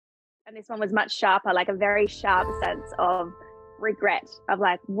And this one was much sharper, like a very sharp sense of regret of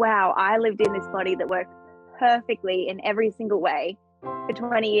like, wow, I lived in this body that worked perfectly in every single way for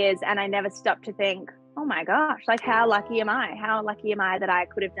 20 years. And I never stopped to think, oh my gosh, like how lucky am I? How lucky am I that I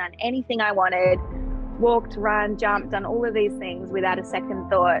could have done anything I wanted, walked, run, jumped, done all of these things without a second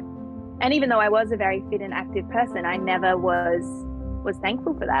thought. And even though I was a very fit and active person, I never was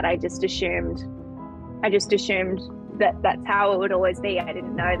thankful for that. I just assumed that that's how it would always be. I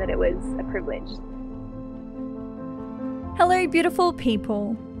didn't know that it was a privilege. Hello, beautiful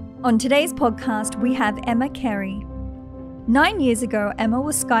people. On today's podcast, we have Emma Carey. 9 years ago, Emma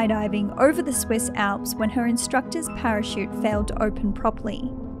was skydiving over the Swiss Alps when her instructor's parachute failed to open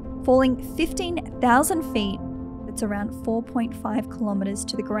properly, falling 15,000 feet, that's around 4.5 kilometers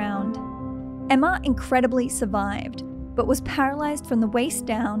to the ground. Emma incredibly survived, but was paralyzed from the waist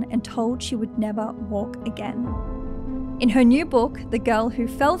down and told she would never walk again. In her new book, The Girl Who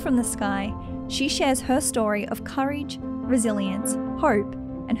Fell from the Sky, she shares her story of courage, resilience, hope,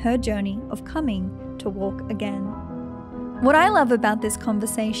 and her journey of coming to walk again. What I love about this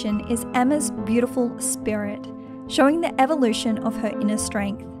conversation is Emma's beautiful spirit, showing the evolution of her inner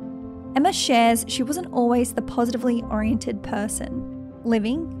strength. Emma shares she wasn't always the positively oriented person,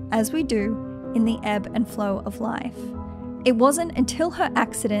 living, as we do, in the ebb and flow of life. It wasn't until her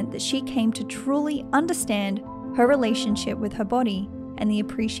accident that she came to truly understand her relationship with her body and the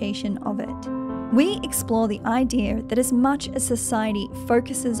appreciation of it. We explore the idea that as much as society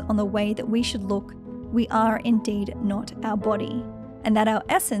focuses on the way that we should look, we are indeed not our body, and that our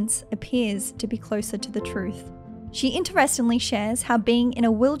essence appears to be closer to the truth. She interestingly shares how being in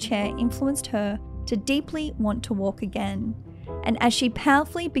a wheelchair influenced her to deeply want to walk again. And as she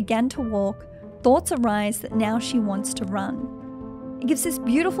powerfully began to walk, thoughts arise that now she wants to run. It gives this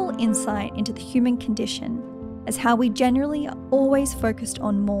beautiful insight into the human condition, as how we generally are always focused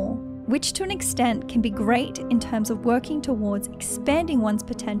on more, which to an extent can be great in terms of working towards expanding one's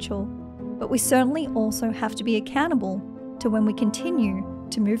potential, but we certainly also have to be accountable to when we continue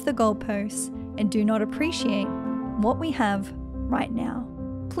to move the goalposts and do not appreciate what we have right now.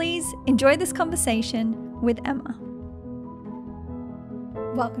 Please enjoy this conversation with Emma.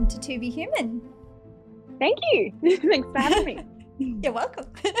 Welcome to To Be Human. Thank you. Thanks for having me. You're welcome.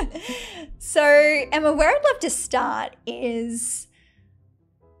 So, Emma, where I'd love to start is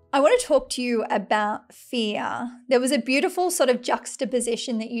I want to talk to you about fear. There was a beautiful sort of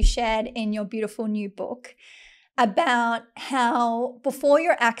juxtaposition that you shared in your beautiful new book about how before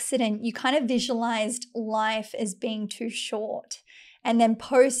your accident, you kind of visualized life as being too short. And then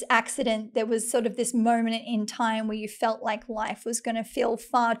post-accident, there was sort of this moment in time where you felt like life was going to feel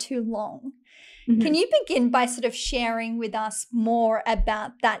far too long. Mm-hmm. Can you begin by sort of sharing with us more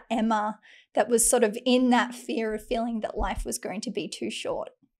about that Emma that was sort of in that fear of feeling that life was going to be too short?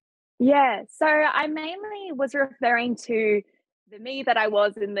 Yeah, so I mainly was referring to the me that I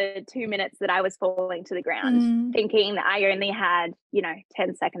was in the 2 minutes that I was falling to the ground, thinking that I only had,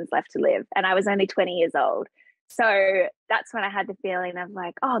 10 seconds left to live, and I was only 20 years old. So that's when I had the feeling of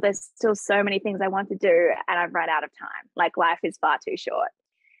like, oh, there's still so many things I want to do and I've run out of time. Like life is far too short.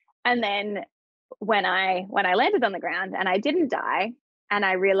 And then when I landed on the ground and I didn't die and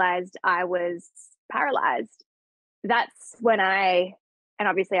I realized I was paralyzed, that's when and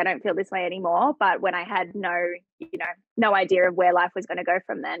obviously I don't feel this way anymore, but when I had no idea of where life was going to go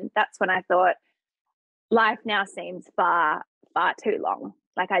from then, that's when I thought life now seems far, far too long.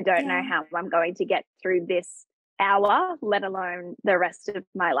 Like I don't know how I'm going to get through this hour, let alone the rest of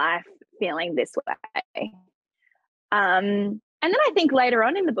my life feeling this way. And then I think later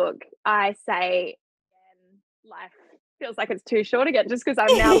on in the book, I say life feels like it's too short again, just because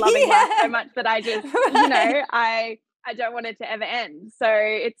I'm now loving life so much that I just, I don't want it to ever end. So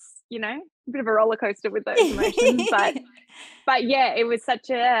it's, a bit of a roller coaster with those emotions, but yeah, it was such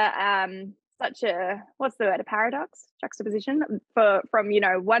a what's the word, a paradox, juxtaposition from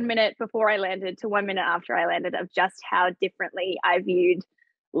 1 minute before I landed to 1 minute after I landed, of just how differently I viewed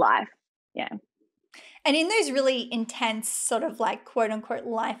life. Yeah. And in those really intense sort of like quote unquote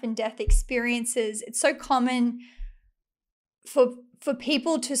life and death experiences, it's so common for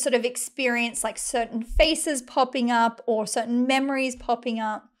people to sort of experience like certain faces popping up or certain memories popping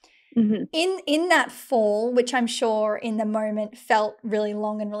up. Mm-hmm. In that fall, which I'm sure in the moment felt really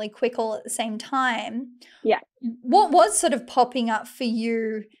long and really quick all at the same time. Yeah. What was sort of popping up for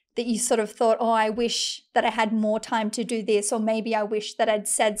you that you sort of thought, oh, I wish that I had more time to do this, or maybe I wish that I'd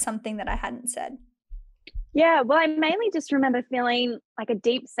said something that I hadn't said? Yeah, well, I mainly just remember feeling like a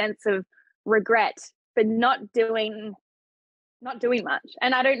deep sense of regret for not doing much.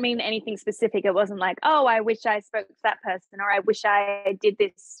 And I don't mean anything specific. It wasn't like, oh, I wish I spoke to that person, or I wish I did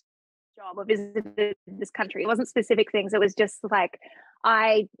this job or visited this country. It wasn't specific things. It was just like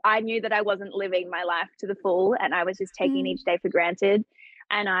I knew that I wasn't living my life to the full, and I was just taking each day for granted.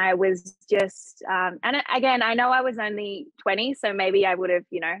 And I was just, and again, I know I was only 20, so maybe I would have,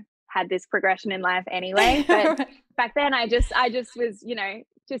 had this progression in life anyway. But back then I just was,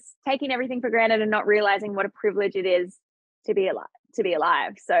 just taking everything for granted and not realizing what a privilege it is to be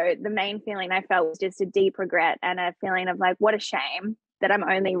alive. So the main feeling I felt was just a deep regret and a feeling of like, what a shame that I'm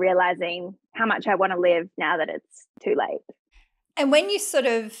only realizing how much I want to live now that it's too late. And when you sort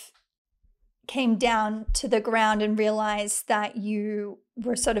of came down to the ground and realized that you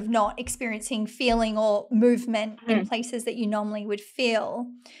were sort of not experiencing feeling or movement in places that you normally would feel,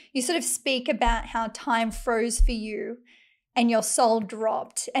 you sort of speak about how time froze for you and your soul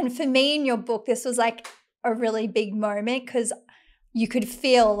dropped. And for me in your book, this was like a really big moment because you could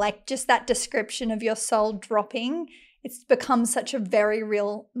feel like just that description of your soul dropping. It's become such a very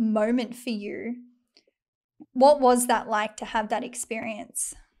real moment for you. What was that like to have that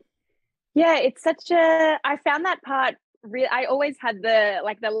experience? Yeah, it's I found that part I always had the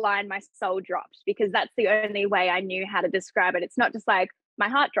line, my soul dropped, because that's the only way I knew how to describe it. It's not just like my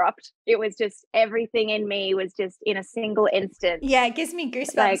heart dropped. It was just everything in me was just in a single instant. Yeah, it gives me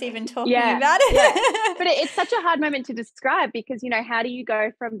goosebumps even talking about it. Yeah. But it's such a hard moment to describe because, how do you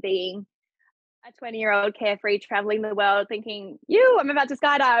go from being a 20-year-old carefree traveling the world thinking, I'm about to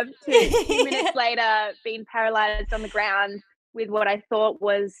skydive, to 2 minutes later being paralyzed on the ground with what I thought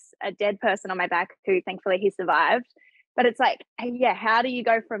was a dead person on my back, who thankfully he survived. But it's like, how do you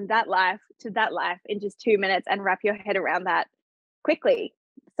go from that life to that life in just 2 minutes and wrap your head around that quickly?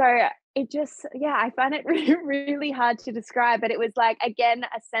 So it just, I find it really, really hard to describe. But it was like, again,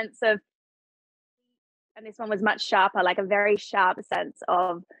 a sense of, and this one was much sharper, like a very sharp sense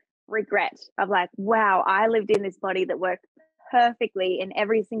of regret of like, wow, I lived in this body that worked perfectly in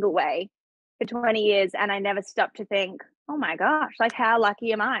every single way for 20 years. And I never stopped to think, oh my gosh, like how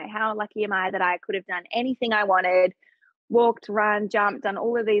lucky am I? How lucky am I that I could have done anything I wanted, walked, run, jumped, done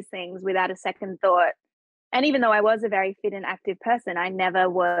all of these things without a second thought. And even though I was a very fit and active person, I never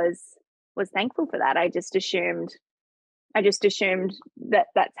was thankful for that. I just assumed that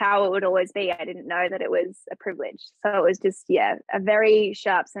that's how it would always be. I didn't know that it was a privilege. So it was just, a very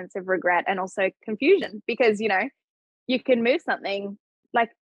sharp sense of regret and also confusion because, you can move something like,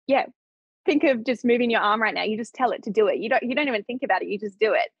 think of just moving your arm right now. You just tell it to do it. You don't even think about it. You just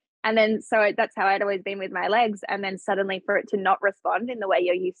do it. And then, so that's how I'd always been with my legs. And then suddenly for it to not respond in the way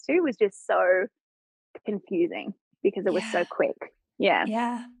you're used to was just so confusing because it was so quick. Yeah.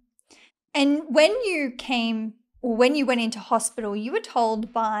 Yeah. And when you went into hospital, you were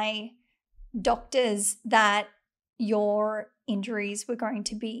told by doctors that your injuries were going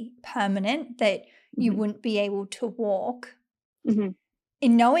to be permanent, that you wouldn't be able to walk.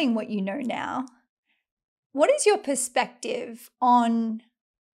 In knowing what you know now, what is your perspective on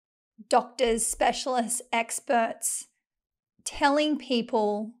doctors, specialists, experts telling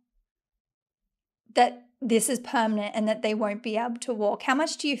people that this is permanent and that they won't be able to walk? How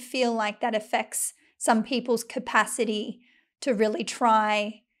much do you feel like that affects some people's capacity to really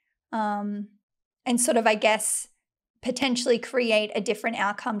try and sort of, I guess, potentially create a different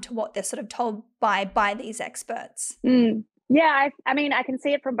outcome to what they're sort of told by these experts? Yeah, I mean, I can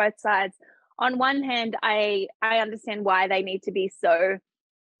see it from both sides. On one hand, I understand why they need to be so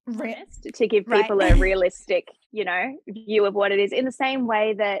honest to give people a realistic, view of what it is. In the same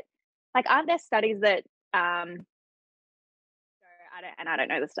way that, like, aren't there studies that I don't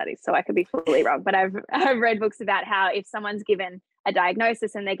know the studies, so I could be fully wrong, but I've read books about how if someone's given a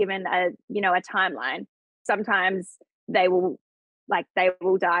diagnosis and they're given a timeline, sometimes they will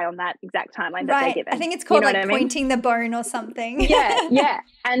die on that exact timeline that they're given. I think it's called pointing the bone or something. Yeah.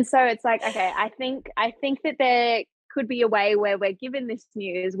 And so it's like, okay, I think that there could be a way where we're given this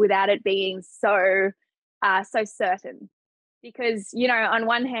news without it being so certain. Because, on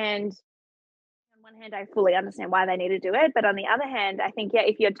one hand, I fully understand why they need to do it. But on the other hand, I think,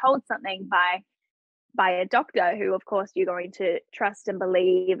 if you're told something by a doctor who, of course, you're going to trust and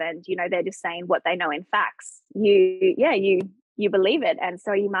believe, and, they're just saying what they know in facts, you believe it. And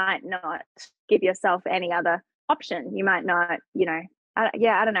so you might not give yourself any other option. You might not, I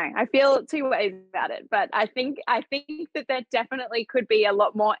don't know. I feel two ways about it, but I think that there definitely could be a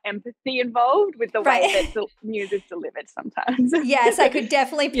lot more empathy involved with the way that the news is delivered sometimes. Yes, I could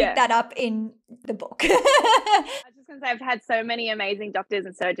definitely pick that up in the book. I was just going to say, I've had so many amazing doctors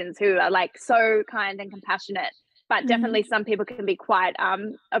and surgeons who are like so kind and compassionate, but definitely some people can be quite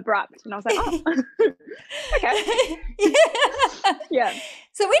abrupt. And I was like, oh, okay. Yeah.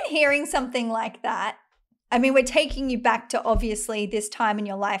 So in hearing something like that, I mean, we're taking you back to obviously this time in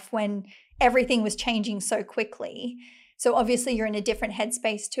your life when everything was changing so quickly. So obviously you're in a different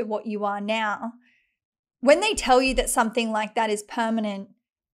headspace to what you are now. When they tell you that something like that is permanent,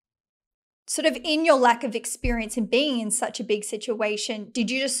 sort of in your lack of experience in being in such a big situation,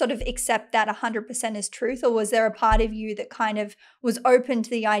 did you just sort of accept that 100% as truth, or was there a part of you that kind of was open to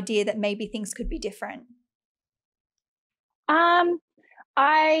the idea that maybe things could be different?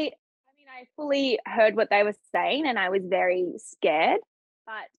 I fully heard what they were saying and I was very scared,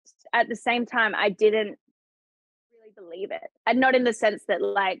 but at the same time I didn't really believe it. And not in the sense that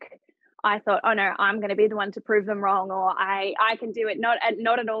like I thought, oh no, I'm going to be the one to prove them wrong, or I can do it. Not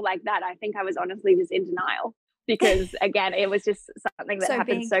at all like that. I think I was honestly just in denial because again, it was just something that So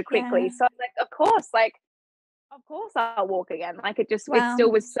happened big, so quickly. yeah. So I was of course I'll walk again. Like Wow.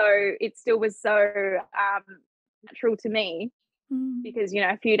 it still was so natural to me because,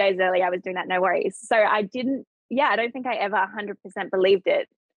 a few days earlier I was doing that, no worries. So I don't think I ever 100% believed it,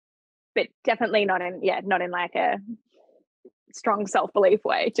 but definitely not in like a strong self-belief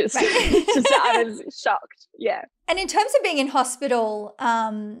way. Just, Right. just I was shocked. Yeah. And in terms of being in hospital,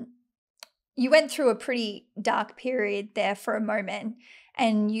 you went through a pretty dark period there for a moment,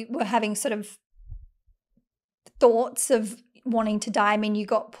 and you were having sort of thoughts of wanting to die. I mean, you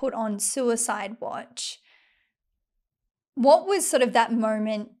got put on suicide watch. What was sort of that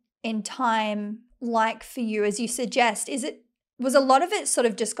moment in time like for you, as you suggest? Was a lot of it sort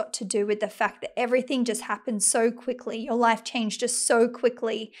of just got to do with the fact that everything just happened so quickly, your life changed just so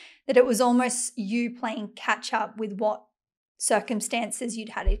quickly that it was almost you playing catch up with what circumstances you'd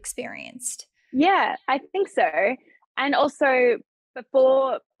had experienced? Yeah, I think so. And also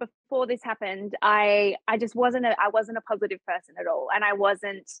before this happened, I just wasn't a positive person at all, and I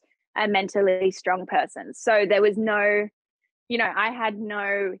wasn't a mentally strong person. So there was no, I had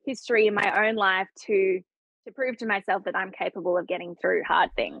no history in my own life to prove to myself that I'm capable of getting through hard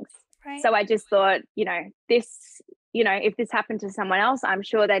things. Right. So I just thought, if this happened to someone else, I'm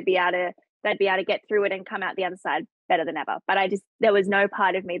sure they'd be able to get through it and come out the other side better than ever. But there was no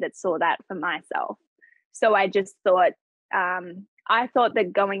part of me that saw that for myself. So I just thought, I thought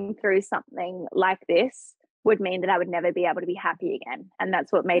that going through something like this would mean that I would never be able to be happy again. And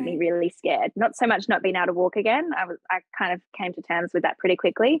that's what made me really scared. Not so much not being able to walk again. I kind of came to terms with that pretty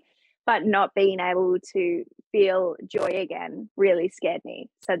quickly, but not being able to feel joy again really scared me.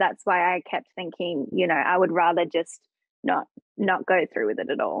 So that's why I kept thinking, I would rather just not go through with it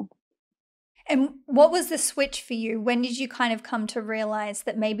at all. And what was the switch for you? When did you kind of come to realize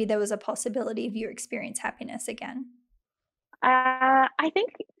that maybe there was a possibility of you experience happiness again? I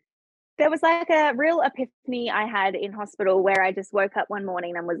think there was like a real epiphany I had in hospital where I just woke up one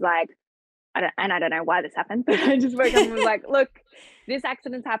morning and was like, I don't know why this happened, but I just woke up and was like, look, this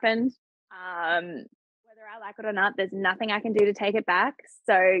accident's happened. Whether I like it or not, there's nothing I can do to take it back.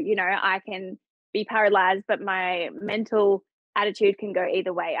 So, I can be paralyzed, but my mental attitude can go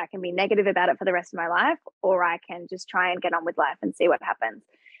either way. I can be negative about it for the rest of my life, or I can just try and get on with life and see what happens.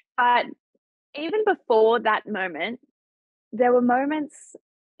 But even before that moment, there were moments,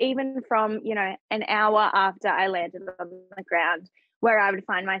 even from, an hour after I landed on the ground, where I would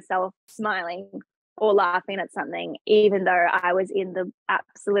find myself smiling or laughing at something, even though I was in the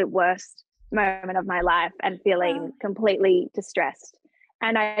absolute worst moment of my life and feeling completely distressed.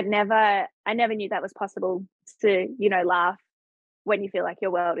 And I never knew that was possible to, laugh when you feel like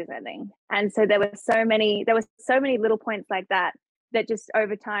your world is ending. And so there were so many little points like that just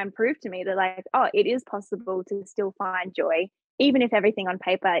over time proved to me that, like, oh, it is possible to still find joy, even if everything on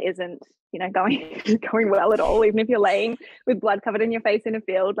paper isn't, going well at all. Even if you're laying with blood covered in your face in a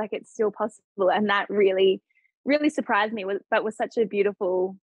field, like, it's still possible. And that really, really surprised me, but was such a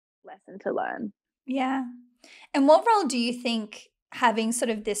beautiful lesson to learn. Yeah. And what role do you think having sort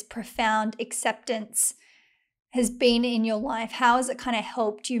of this profound acceptance has been in your life? How has it kind of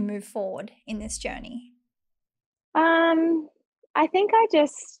helped you move forward in this journey? I think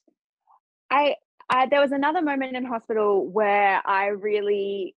there was another moment in hospital where I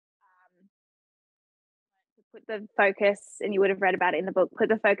really put the focus, and you would have read about it in the book, put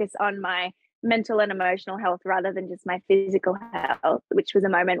the focus on my mental and emotional health rather than just my physical health, which was a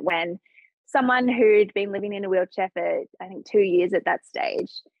moment when someone who'd been living in a wheelchair for, I think, 2 years at that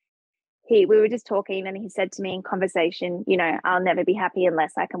stage, we were just talking, and he said to me in conversation, I'll never be happy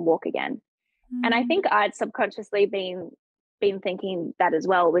unless I can walk again. And I think I'd subconsciously been thinking that as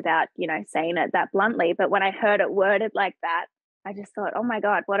well without, saying it that bluntly. But when I heard it worded like that, I just thought, oh my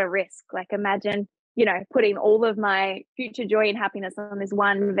God, what a risk. Like, imagine, putting all of my future joy and happiness on this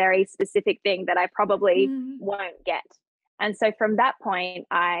one very specific thing that I probably won't get. And so from that point,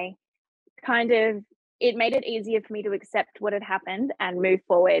 I kind of it made it easier for me to accept what had happened and move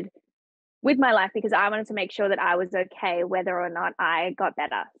forward with my life, because I wanted to make sure that I was okay whether or not I got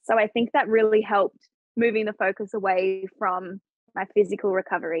better. So I think that really helped moving the focus away from my physical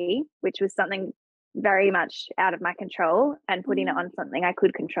recovery, which was something very much out of my control, and putting it on something I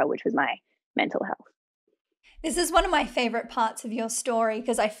could control, which was my mental health. This is one of my favorite parts of your story,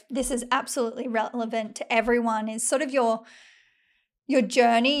 because this is absolutely relevant to everyone, is sort of your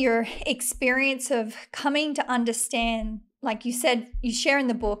journey, your experience of coming to understand, like you said, you share in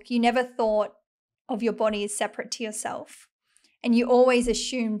the book, you never thought of your body as separate to yourself. And you always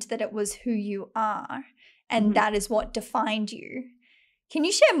assumed that it was who you are, and that is what defined you. Can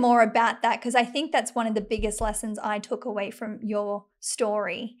you share more about that? Because I think that's one of the biggest lessons I took away from your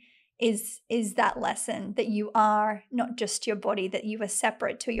story is that lesson that you are not just your body, that you are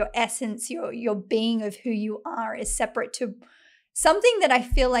separate to your essence, your being of who you are is separate to something that I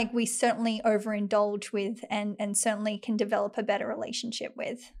feel like we certainly overindulge with and certainly can develop a better relationship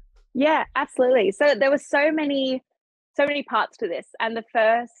with. Yeah, absolutely. So there were so many parts to this. And the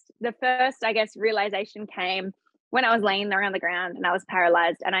first, I guess, realization came when I was laying there on the ground and I was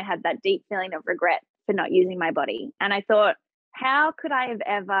paralyzed, and I had that deep feeling of regret for not using my body. And I thought, how could I have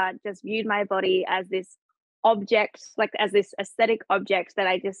ever just viewed my body as this object, like as this aesthetic object that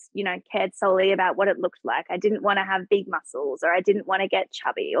I just, cared solely about what it looked like. I didn't want to have big muscles, or I didn't want to get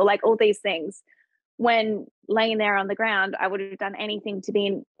chubby, or like all these things. When laying there on the ground, I would have done anything to be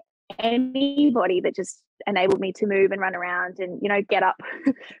in any body that just enabled me to move and run around and, get up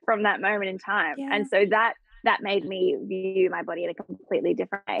from that moment in time. Yeah. And so that made me view my body in a completely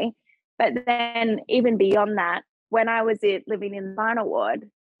different way. But then even beyond that, when I was living in the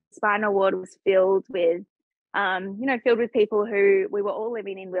spinal ward was filled with people who, we were all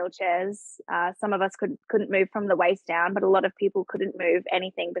living in wheelchairs. Some of us couldn't move from the waist down, but a lot of people couldn't move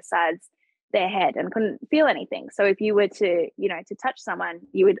anything besides their head and couldn't feel anything. So if you were to touch someone,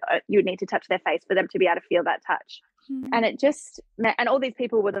 you would need to touch their face for them to be able to feel that touch. And all these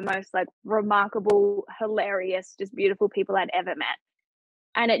people were the most like remarkable, hilarious, just beautiful people I'd ever met.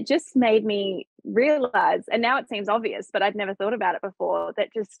 And it just made me realize, and now it seems obvious, but I'd never thought about it before,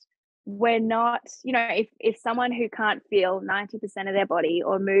 that just we're not, if someone who can't feel 90% of their body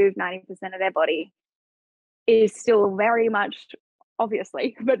or move 90% of their body is still very much,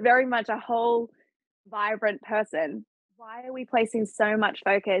 obviously, but very much a whole vibrant person, why are we placing so much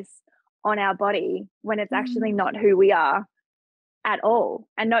focus on our body when it's actually not who we are at all?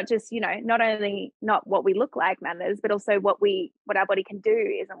 And not just, not only not what we look like matters, but also what our body can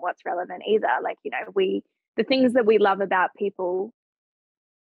do isn't what's relevant either. Like, the things that we love about people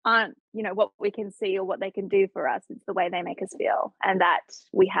aren't, what we can see or what they can do for us. It's the way they make us feel, and that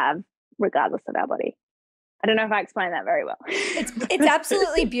we have regardless of our body. I don't know if I explained that very well. It's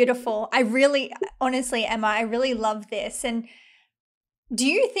absolutely beautiful. I really, honestly, Emma, I really love this. And do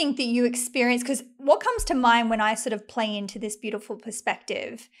you think that you experience, because what comes to mind when I sort of play into this beautiful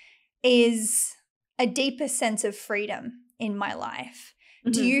perspective is a deeper sense of freedom in my life.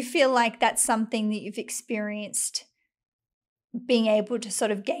 Do you feel like that's something that you've experienced, being able to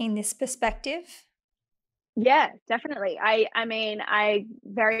sort of gain this perspective? Yeah, definitely. I mean, I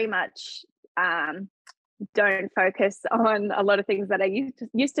very much don't focus on a lot of things that I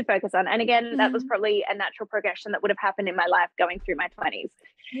used to focus on. And again, that was probably a natural progression that would have happened in my life going through my 20s.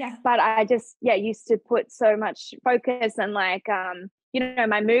 Yeah. But I just, used to put so much focus, and like,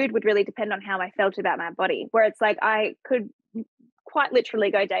 my mood would really depend on how I felt about my body, where it's like I could quite literally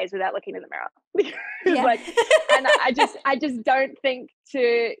go days without looking in the mirror. Yeah. And I just don't think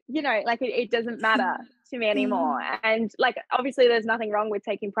to, like it doesn't matter to me anymore. And like, obviously there's nothing wrong with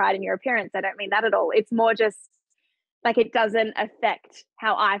taking pride in your appearance. I don't mean that at all. It's more just like, it doesn't affect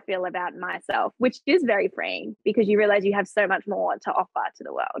how I feel about myself, which is very freeing, because you realize you have so much more to offer to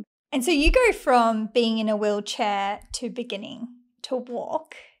the world. And so you go from being in a wheelchair to beginning to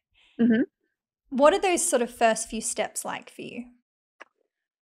walk. What are those sort of first few steps like for you?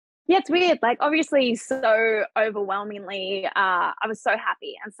 Yeah, it's weird. Like, obviously, so overwhelmingly, I was so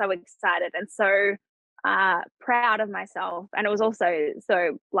happy and so excited and so proud of myself. And it was also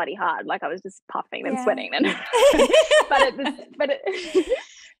so bloody hard. Like, I was just puffing and sweating. And but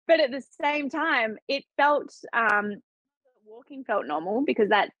at the same time, it felt walking felt normal, because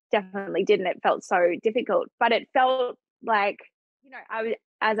that definitely didn't. It felt so difficult, but it felt like,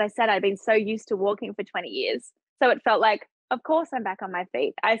 as I said, I'd been so used to walking for 20 years. So it felt like, of course I'm back on my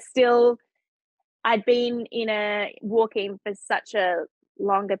feet. I'd been walking for such a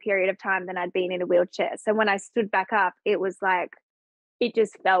longer period of time than I'd been in a wheelchair. So when I stood back up, it was like, it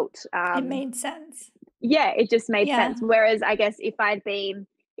just felt, it made sense. Yeah, it just made sense. Whereas I guess if I'd been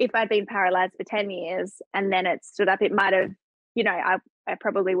if I'd been paralyzed for 10 years and then it stood up, it might have, I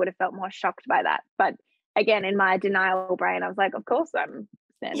probably would have felt more shocked by that. But again, in my denial brain, I was like, of course I'm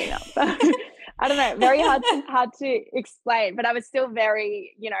standing up. I don't know, very hard to explain, but I was still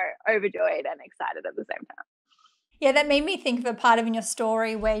very, overjoyed and excited at the same time. Yeah, that made me think of a part of in your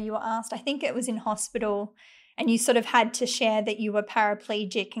story where you were asked, I think it was in hospital, and you sort of had to share that you were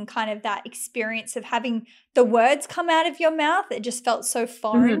paraplegic, and kind of that experience of having the words come out of your mouth. It just felt so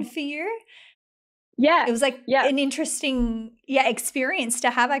foreign for you. Yeah. It was like an interesting experience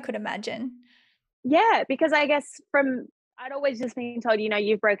to have, I could imagine. Yeah, because I guess I'd always just been told,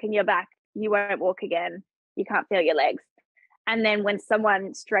 you've broken your back, you won't walk again, you can't feel your legs. And then when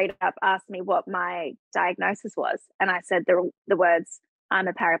someone straight up asked me what my diagnosis was, and I said the words, I'm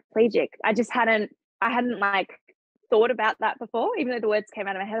a paraplegic, I hadn't like thought about that before. Even though the words came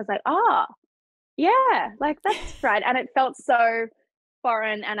out of my head, I was like, oh, yeah, like that's right. And it felt so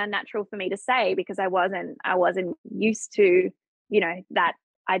foreign and unnatural for me to say, because I wasn't used to, that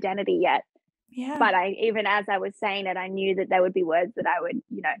identity yet. Yeah. But even as I was saying it, I knew that there would be words that I would,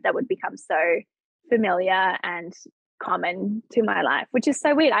 that would become so familiar and common to my life, which is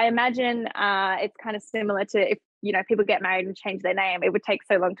so weird. I imagine it's kind of similar to if, people get married and change their name, it would take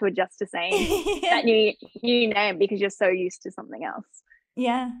so long to adjust to saying that new name because you're so used to something else.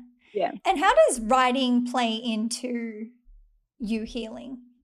 Yeah. Yeah. And how does writing play into you healing?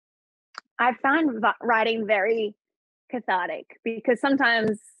 I find writing very cathartic, because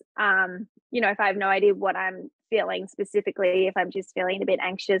sometimes, if I have no idea what I'm feeling specifically, if I'm just feeling a bit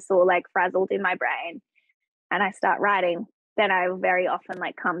anxious or like frazzled in my brain and I start writing, then I will very often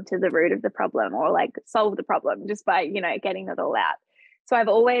like come to the root of the problem or like solve the problem just by, getting it all out. So I've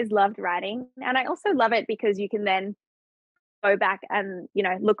always loved writing. And I also love it because you can then go back and,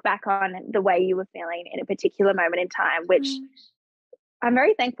 look back on the way you were feeling in a particular moment in time, which I'm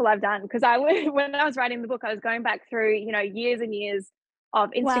very thankful I've done, because when I was writing the book, I was going back through, years and years of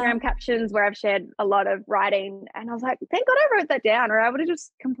Instagram captions where I've shared a lot of writing, and I was like, thank God I wrote that down, or I would have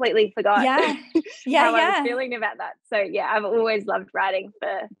just completely forgot how I was feeling about that. So yeah, I've always loved writing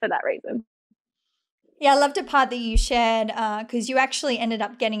for that reason. Yeah, I loved a part that you shared because you actually ended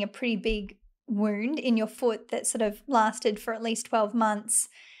up getting a pretty big wound in your foot that sort of lasted for at least 12 months.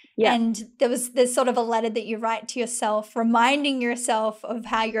 Yeah. And there's sort of a letter that you write to yourself, reminding yourself of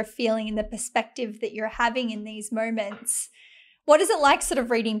how you're feeling and the perspective that you're having in these moments. What is it like sort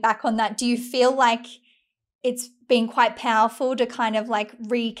of reading back on that? Do you feel like it's been quite powerful to kind of like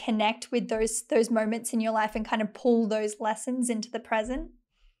reconnect with those moments in your life and kind of pull those lessons into the present?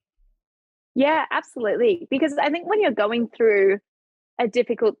 Yeah, absolutely. Because I think when you're going through a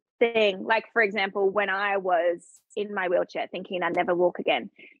difficult thing, like for example, when I was in my wheelchair thinking I'd never walk again,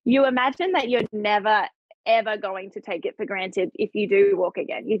 you imagine that you're never ever going to take it for granted if you do walk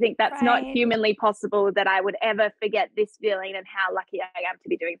again. You think that's not humanly possible, that I would ever forget this feeling and how lucky I am to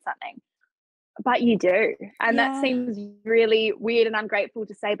be doing something. But you do. And that seems really weird and ungrateful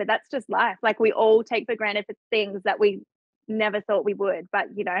to say, but that's just life. Like we all take for granted for things that we never thought we would, but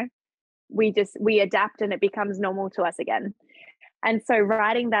we adapt and it becomes normal to us again. And so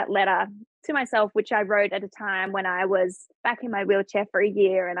writing that letter to myself, which I wrote at a time when I was back in my wheelchair for a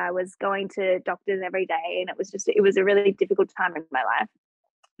year and I was going to doctors every day, and it was a really difficult time in my life.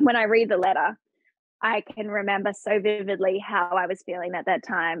 When I read the letter, I can remember so vividly how I was feeling at that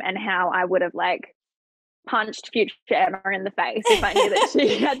time and how I would have like punched future Emma in the face if I knew that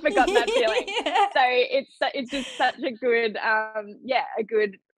she had forgotten that feeling. So it's just such a good a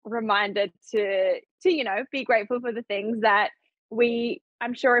good reminder to be grateful for the things that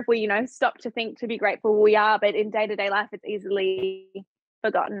I'm sure if we stop to think to be grateful, we are, but in day-to-day life it's easily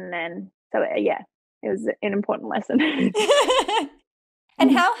forgotten. And so it was an important lesson.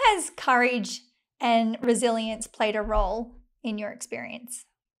 And how has courage and resilience played a role in your experience?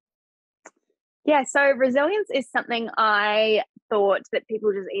 Yeah, so resilience is something I thought that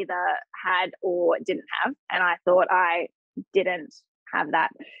people just either had or didn't have, and I thought I didn't have that.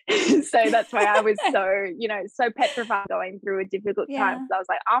 So that's why I was so petrified going through a difficult time. So I was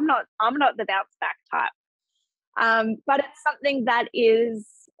like, I'm not the bounce back type. But it's something that is,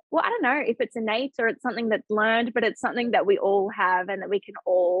 well, I don't know if it's innate or it's something that's learned, but it's something that we all have and that we can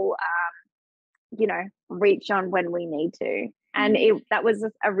all reach on when we need to. And that was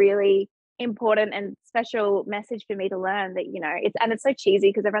a really important and special message for me to learn, that it's so cheesy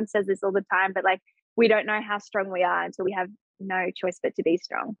because everyone says this all the time, but like we don't know how strong we are until we have no choice but to be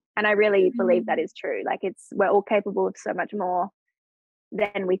strong. And I really believe that is true. Like we're all capable of so much more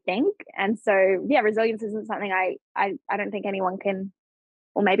than we think. And so resilience isn't something I don't think anyone can,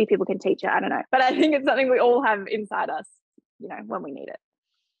 or maybe people can teach it, I don't know, but I think it's something we all have inside us when we need it.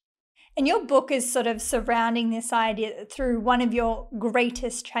 And your book is sort of surrounding this idea that through one of your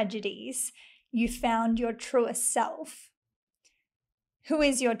greatest tragedies, you found your truest self. Who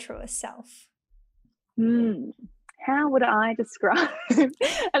is your truest self? How would I describe? I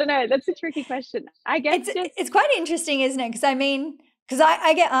don't know. That's a tricky question. I guess it's quite interesting, isn't it? Because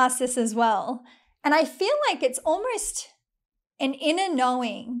I get asked this as well. And I feel like it's almost an inner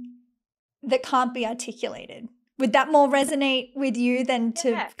knowing that can't be articulated. Would that more resonate with you than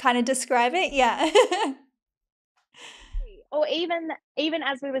to kind of describe it? Yeah. Or even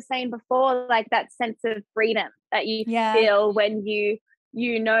as we were saying before, like that sense of freedom that you feel when you're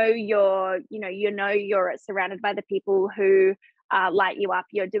surrounded by the people who light you up.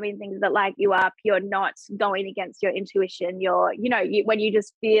 You're doing things that light you up. You're not going against your intuition. When you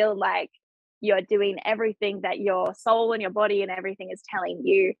just feel like you're doing everything that your soul and your body and everything is telling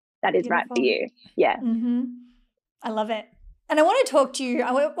you that is right for you. Yeah. Mm-hmm. I love it. And I want to talk to you,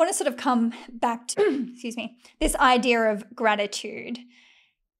 I want to sort of come back to, excuse me, this idea of gratitude.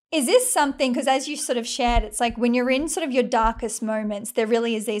 Is this something, because as you sort of shared, it's like when you're in sort of your darkest moments, there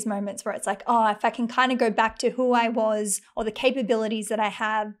really is these moments where it's like, oh, if I can kind of go back to who I was or the capabilities that I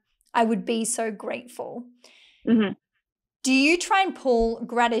have, I would be so grateful. Mm-hmm. Do you try and pull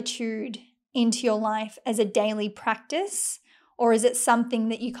gratitude into your life as a daily practice? Or is it something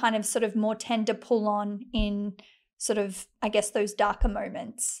that you kind of sort of more tend to pull on in sort of, I guess, those darker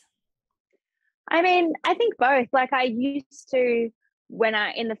moments? I mean, I think both. Like I used to,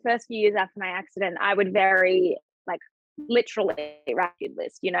 in the first few years after my accident, I would very like literally gratitude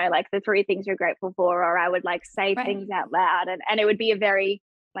list, like the 3 things you're grateful for, or I would like say things out loud and it would be a very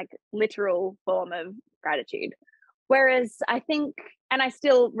like literal form of gratitude. Whereas I think, and I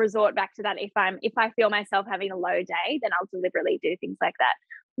still resort back to that if I feel myself having a low day, then I'll deliberately do things like that.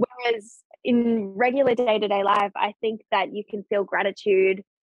 Whereas in regular day-to-day life, I think that you can feel gratitude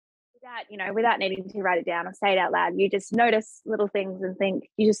without needing to write it down or say it out loud. You just notice little things and think,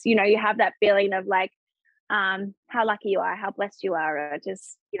 you just, you have that feeling of like, how lucky you are, how blessed you are, or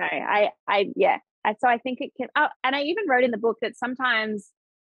just, so I think it can, and I even wrote in the book that sometimes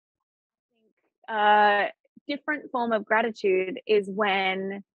different form of gratitude is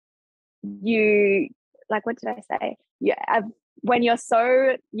when you, like, what did I say? When you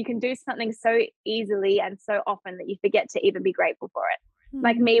can do something so easily and so often that you forget to even be grateful for it. Mm-hmm.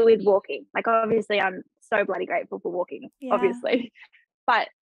 Like me with walking. Like obviously I'm so bloody grateful for walking, obviously. But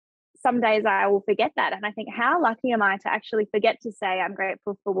some days I will forget that. And I think, how lucky am I to actually forget to say I'm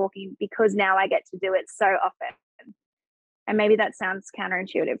grateful for walking, because now I get to do it so often. And maybe that sounds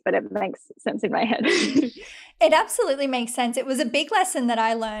counterintuitive, but it makes sense in my head. It absolutely makes sense. It was a big lesson that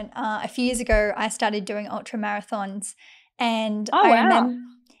I learned a few years ago. I started doing ultra marathons, and I remember,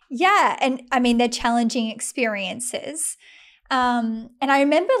 and I mean, they're challenging experiences. And I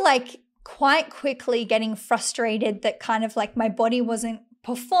remember like quite quickly getting frustrated that kind of like my body wasn't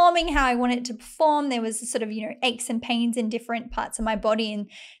performing how I wanted it to perform. There was sort of, aches and pains in different parts of my body. And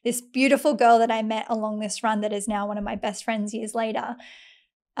this beautiful girl that I met along this run that is now one of my best friends years later,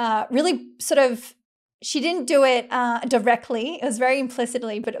 really sort of, she didn't do it directly. It was very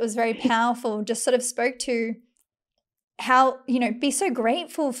implicitly, but it was very powerful. Just sort of spoke to how, be so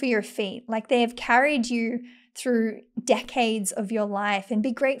grateful for your feet. Like they have carried you through decades of your life, and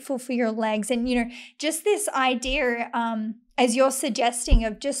be grateful for your legs. And, just this idea, as you're suggesting,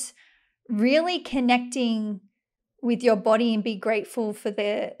 of just really connecting with your body and be grateful for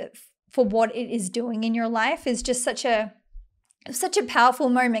what it is doing in your life is just such a powerful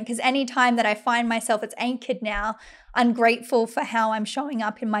moment. Because any time that I find myself, it's anchored now, I'm grateful for how I'm showing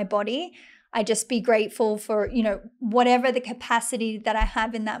up in my body. I just be grateful for, whatever the capacity that I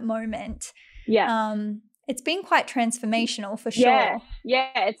have in that moment. Yeah. It's been quite transformational for sure. Yeah,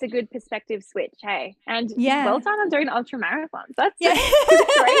 it's a good perspective switch, hey? And well done on doing ultra marathons. That's crazy.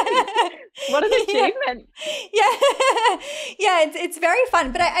 What an achievement. Yeah, it's very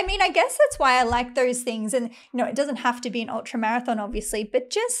fun. But I mean, I guess that's why I like those things. And, it doesn't have to be an ultra marathon, obviously, but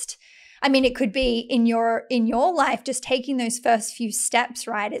just, I mean, it could be in your life, just taking those first few steps,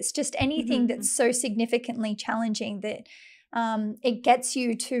 right? It's just anything that's so significantly challenging that it gets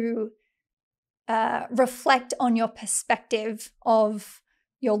you to reflect on your perspective of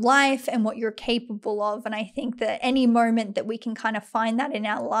your life and what you're capable of. And I think that any moment that we can kind of find that in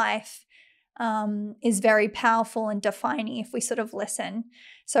our life is very powerful and defining if we sort of listen.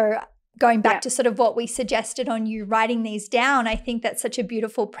 So going back to sort of what we suggested on you writing these down, I think that's such a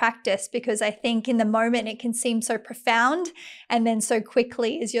beautiful practice, because I think in the moment it can seem so profound, and then so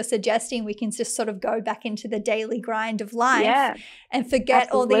quickly, as you're suggesting, we can just sort of go back into the daily grind of life and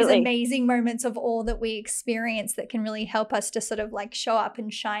forget all these amazing moments of awe that we experience that can really help us to sort of like show up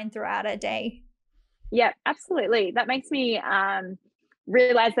and shine throughout our day. Yeah, absolutely. That makes me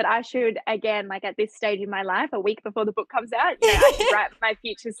realize that I should, again, like at this stage in my life, a week before the book comes out, I should write my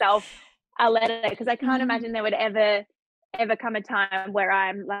future self a letter, because I can't imagine there would ever come a time where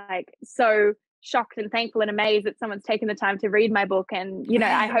I'm like so shocked and thankful and amazed that someone's taken the time to read my book. And,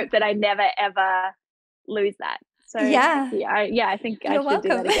 I hope that I never, ever lose that. So I think I should do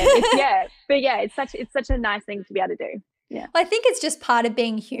that again. It's such a nice thing to be able to do. Yeah. Well, I think it's just part of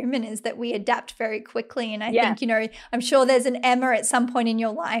being human, is that we adapt very quickly. And I think, I'm sure there's an Emma at some point in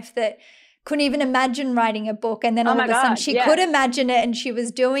your life that couldn't even imagine writing a book. And then all of a sudden she could imagine it, and she was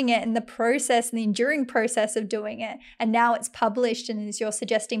doing it, and the process and the enduring process of doing it. And now it's published, and as you're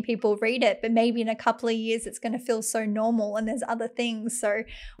suggesting, people read it, but maybe in a couple of years it's going to feel so normal and there's other things. So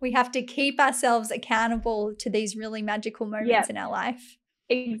we have to keep ourselves accountable to these really magical moments in our life.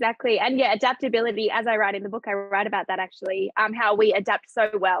 Exactly. And adaptability, as I write in the book, I write about that actually, how we adapt so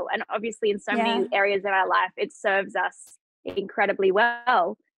well. And obviously in so many areas of our life, it serves us incredibly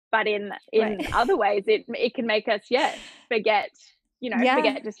well. But in other ways, it can make us, forget,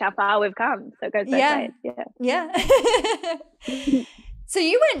 forget just how far we've come. So it goes both ways. Yeah. So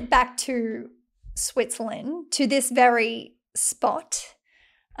you went back to Switzerland, to this very spot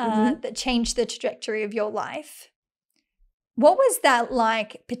that changed the trajectory of your life. What was that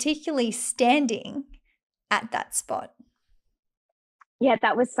like, particularly standing at that spot? Yeah,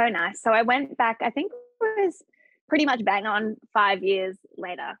 that was so nice. So I went back, I think it was pretty much bang on 5 years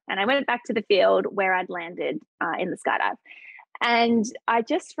later. And I went back to the field where I'd landed in the skydive. And I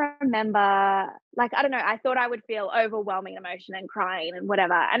just remember, like, I don't know, I thought I would feel overwhelming emotion and crying and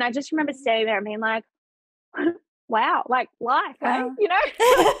whatever. And I just remember standing there and being like, wow, like life, right?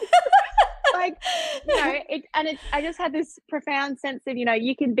 Like, I just had this profound sense of,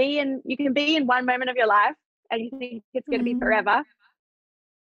 you can be in one moment of your life and you think it's going to be forever.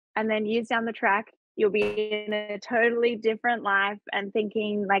 And then years down the track, you'll be in a totally different life and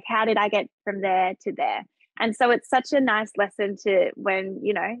thinking like, how did I get from there to there? And so it's such a nice lesson to, when,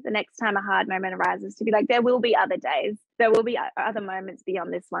 the next time a hard moment arises, to be like, there will be other days, there will be other moments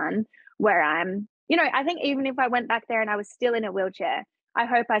beyond this one where I'm, I think even if I went back there and I was still in a wheelchair, I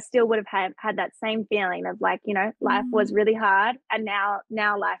hope I still would have had that same feeling of like, life was really hard and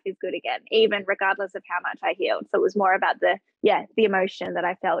now life is good again, even regardless of how much I healed. So it was more about the emotion that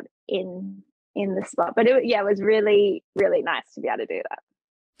I felt in the spot. But it was really, really nice to be able to do that.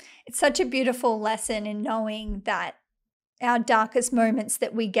 It's such a beautiful lesson in knowing that our darkest moments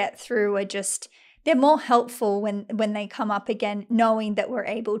that we get through are just, they're more helpful when they come up again, knowing that we're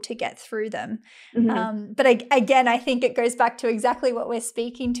able to get through them. But again, I think it goes back to exactly what we're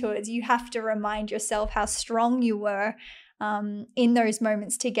speaking to, is you have to remind yourself how strong you were in those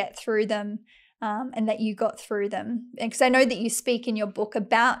moments to get through them, and that you got through them. Because I know that you speak in your book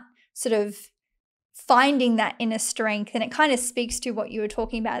about sort of finding that inner strength, and it kind of speaks to what you were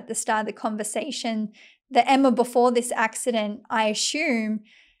talking about at the start of the conversation. The Emma before this accident, I assume,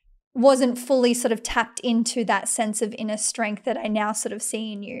 wasn't fully sort of tapped into that sense of inner strength that I now sort of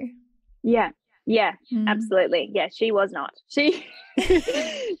see in you. Yeah, absolutely. Yeah, she was not. She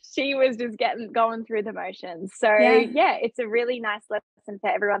was just going through the motions. So it's a really nice lesson for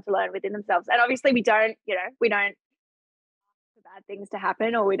everyone to learn within themselves. And obviously we don't ask for bad things to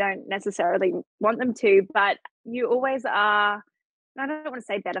happen, or we don't necessarily want them to, but you always are. I don't want to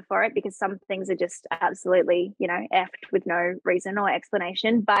say better for it, because some things are just absolutely, effed with no reason or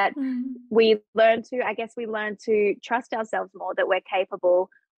explanation. But we learn to trust ourselves more, that we're capable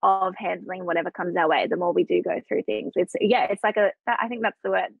of handling whatever comes our way. The more we do go through things, it's like I think that's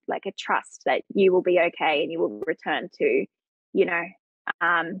the word, like a trust that you will be okay and you will return to,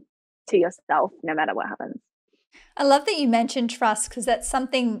 to yourself no matter what happens. I love that you mentioned trust, because that's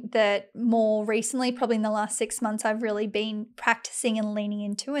something that more recently, probably in the last 6 months, I've really been practicing and leaning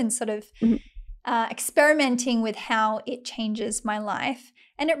into, and sort of experimenting with how it changes my life.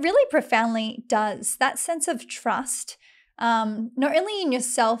 And it really profoundly does. That sense of trust, not only in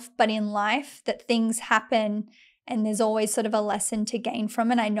yourself, but in life, that things happen and there's always sort of a lesson to gain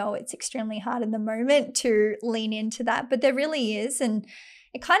from it. I know it's extremely hard in the moment to lean into that, but there really is. And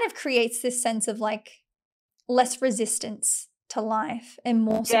it kind of creates this sense of like, less resistance to life and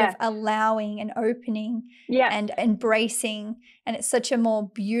more sort of allowing and opening and embracing. And it's such a more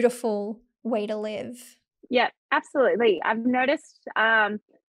beautiful way to live. Yeah, absolutely. I've noticed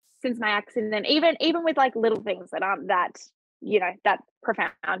since my accident, even with like little things that aren't that, that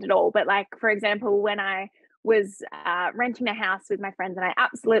profound at all. But like, for example, when I was renting a house with my friends and I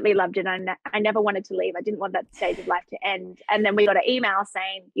absolutely loved it. And I never wanted to leave. I didn't want that stage of life to end. And then we got an email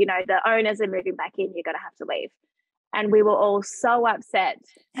saying, the owners are moving back in. You're going to have to leave. And we were all so upset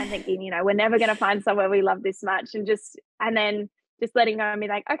and thinking, we're never going to find somewhere we love this much. And then just letting go and be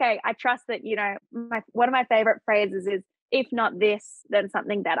like, okay, I trust that, one of my favorite phrases is, if not this, then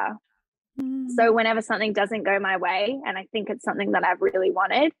something better. So whenever something doesn't go my way and I think it's something that I've really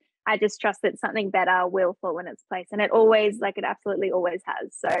wanted, I just trust that something better will fall in its place. And it always, like, it absolutely always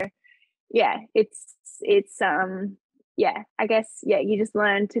has. So yeah, I guess, you just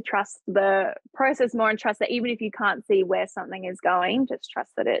learn to trust the process more and trust that even if you can't see where something is going, just trust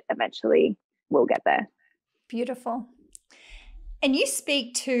that it eventually will get there. Beautiful. And you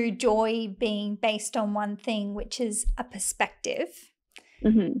speak to joy being based on one thing, which is a perspective.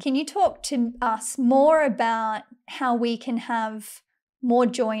 Mm-hmm. Can you talk to us more about how we can have more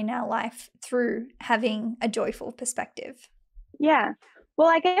joy in our life through having a joyful perspective? Yeah. Well,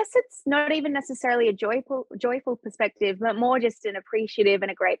 I guess it's not even necessarily a joyful perspective, but more just an appreciative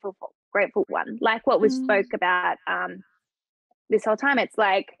and a grateful one. Like what we spoke about this whole time. It's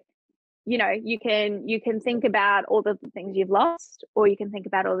like, you can think about all the things you've lost, or you can think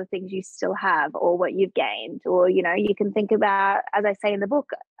about all the things you still have, or what you've gained, or, you can think about, as I say in the book,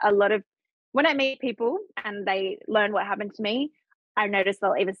 a lot of when I meet people and they learn what happened to me, I notice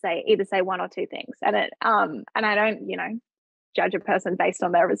they'll either say one or two things. And I don't, judge a person based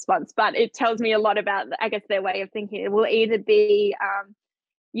on their response, but it tells me a lot about, I guess, their way of thinking. It will either be,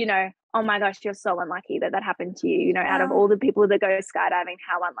 oh my gosh, you're so unlucky that happened to you. Out of all the people that go skydiving,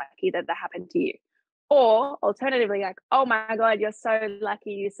 how unlucky that happened to you. Or alternatively, like, oh my God, you're so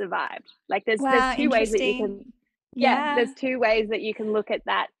lucky you survived. Like there's two ways that you can, there's two ways that you can look at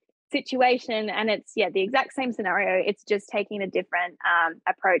that situation, and it's the exact same scenario. It's just taking a different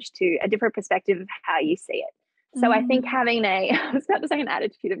approach to a different perspective of how you see it. So I think having I was about to say an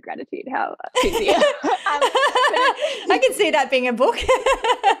attitude of gratitude. How cheesy. I can see that being a book.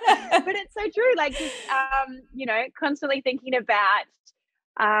 But it's so true. Like, just, constantly thinking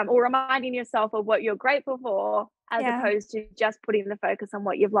about or reminding yourself of what you're grateful for, as opposed to just putting the focus on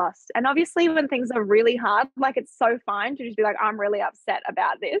what you've lost. And obviously when things are really hard, like, it's so fine to just be like, I'm really upset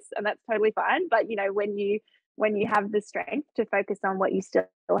about this, and that's totally fine. But, when you have the strength to focus on what you still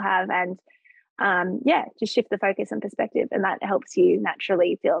have, and just shift the focus and perspective, and that helps you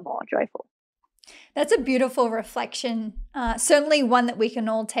naturally feel more joyful. That's a beautiful reflection. Certainly one that we can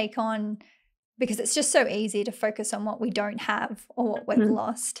all take on, because it's just so easy to focus on what we don't have or what we've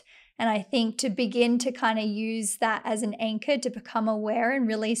lost. And I think to begin to kind of use that as an anchor to become aware and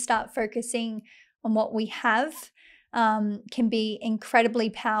really start focusing on what we have can be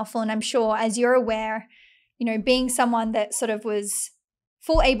incredibly powerful. And I'm sure, as you're aware, being someone that sort of was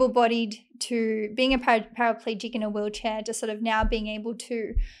full able-bodied to being a paraplegic in a wheelchair to sort of now being able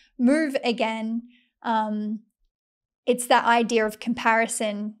to move again, it's that idea of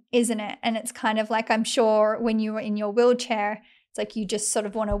comparison, isn't it? And it's kind of like, I'm sure when you were in your wheelchair, it's like you just sort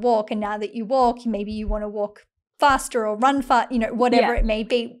of want to walk, and now that you walk, maybe you want to walk faster or run fast, whatever it may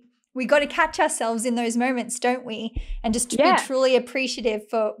be. We got to catch ourselves in those moments, don't we? And just to be truly appreciative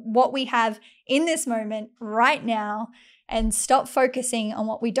for what we have in this moment right now, and stop focusing on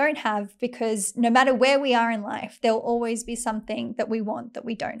what we don't have, because no matter where we are in life, there'll always be something that we want that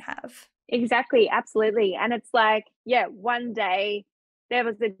we don't have. Exactly. Absolutely. And it's like, one day, there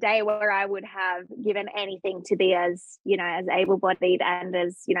was a day where I would have given anything to be as able-bodied and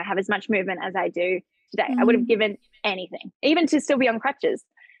as, have as much movement as I do today. I would have given anything, even to still be on crutches.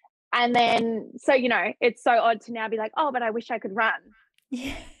 And then, so, it's so odd to now be like, oh, but I wish I could run.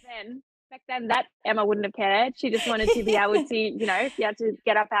 Yeah. Back then, that Emma wouldn't have cared. She just wanted to be able to, be able to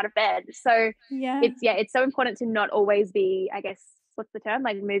get up out of bed. So it's so important to not always be, I guess, what's the term?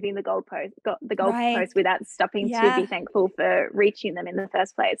 Like moving the goalpost without stopping to be thankful for reaching them in the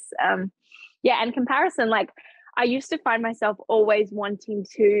first place. And comparison, like, I used to find myself always wanting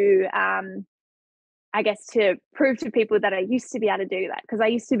to, I guess, to prove to people that I used to be able to do that, because I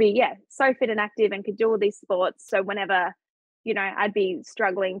used to be, so fit and active and could do all these sports. So whenever I'd be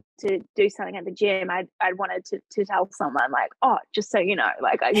struggling to do something at the gym, I'd wanted to tell someone, like, oh, just so you know,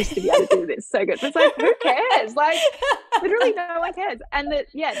 like, I used to be able to do this so good. It's like, who cares? Like, literally no one cares. And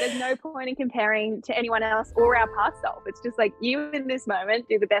there's no point in comparing to anyone else or our past self. It's just like, you in this moment,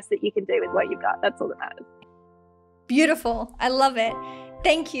 do the best that you can do with what you've got. That's all that matters. Beautiful. I love it.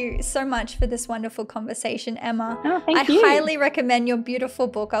 Thank you so much for this wonderful conversation, Emma. Oh, thank you. I highly recommend your beautiful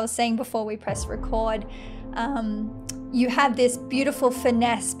book. I was saying before we press record, you have this beautiful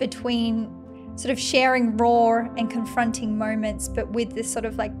finesse between sort of sharing raw and confronting moments, but with this sort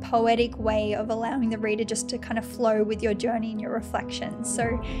of like poetic way of allowing the reader just to kind of flow with your journey and your reflections.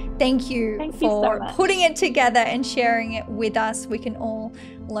 So thank you for putting it together and sharing it with us. We can all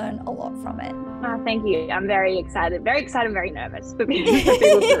learn a lot from it. Thank you. I'm very excited, very nervous for people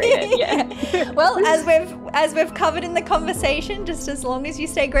to read it. Yeah. Well, as we've covered in the conversation, just as long as you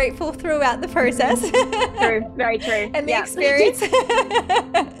stay grateful throughout the process. True, very true. And the experience.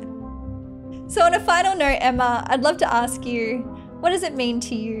 So on a final note, Emma, I'd love to ask you, what does it mean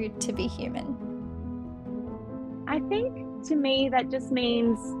to you to be human? I think to me that just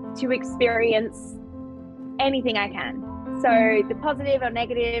means to experience anything I can. So the positive or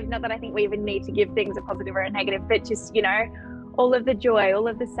negative, not that I think we even need to give things a positive or a negative, but just, you know, all of the joy, all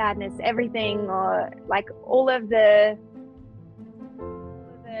of the sadness, everything, or like all of the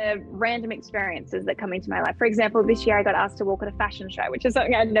random experiences that come into my life. For example, this year I got asked to walk at a fashion show, which is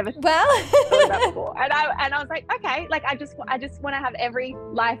something I'd never thought about before. And I was like, okay, like I just want to have every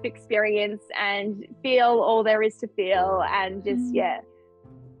life experience and feel all there is to feel, and just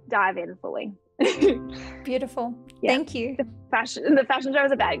dive in fully. Beautiful. Yeah. Thank you. The fashion show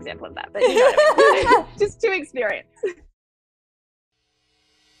is a bad example of that, but you know what I mean. Just to experience.